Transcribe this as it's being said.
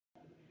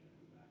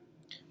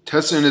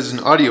Tesen is an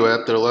audio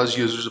app that allows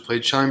users to play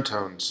chime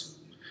tones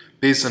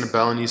based on a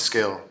Balinese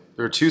scale.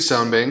 There are two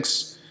sound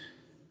banks,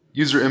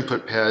 user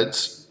input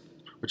pads,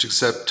 which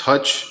accept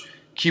touch,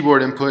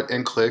 keyboard input,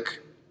 and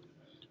click.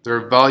 There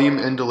are volume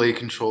and delay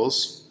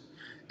controls,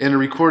 and a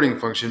recording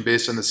function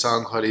based on the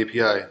SoundCloud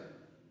API.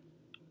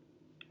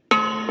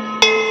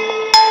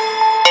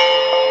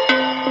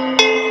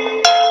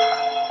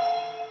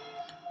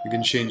 You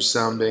can change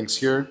sound banks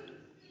here.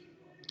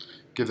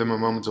 Give them a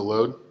moment to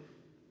load.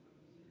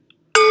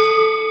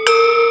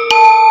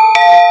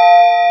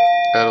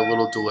 Add a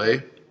little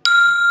delay.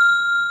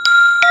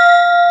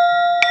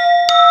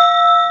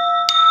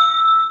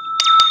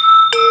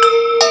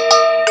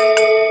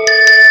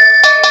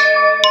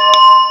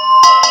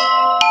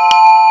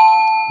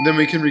 And then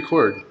we can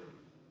record.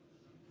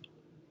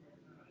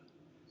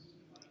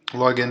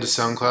 Log into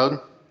SoundCloud.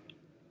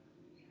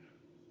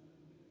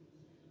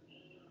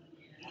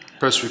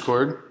 Press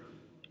record.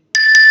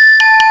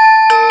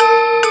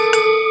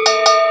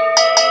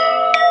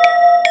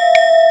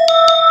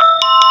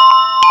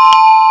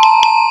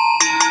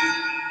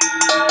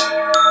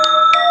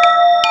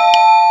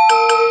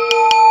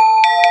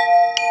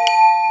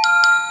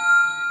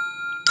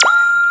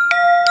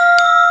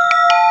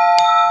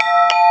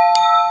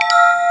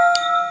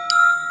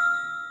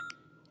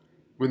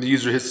 When the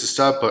user hits the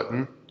stop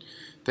button,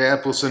 the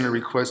app will send a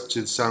request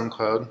to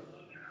SoundCloud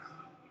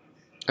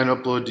and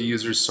upload the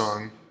user's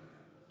song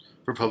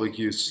for public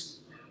use.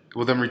 It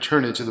will then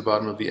return it to the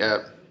bottom of the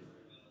app.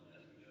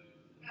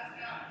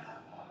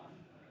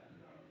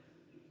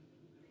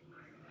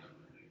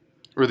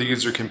 Or the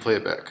user can play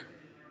it back.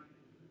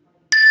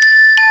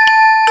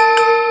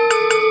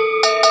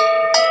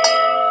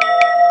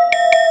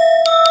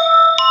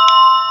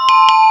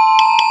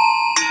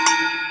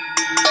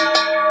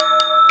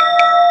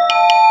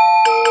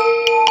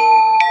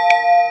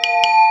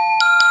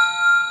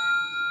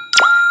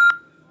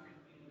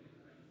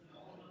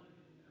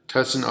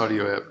 Tesen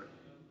Audio App.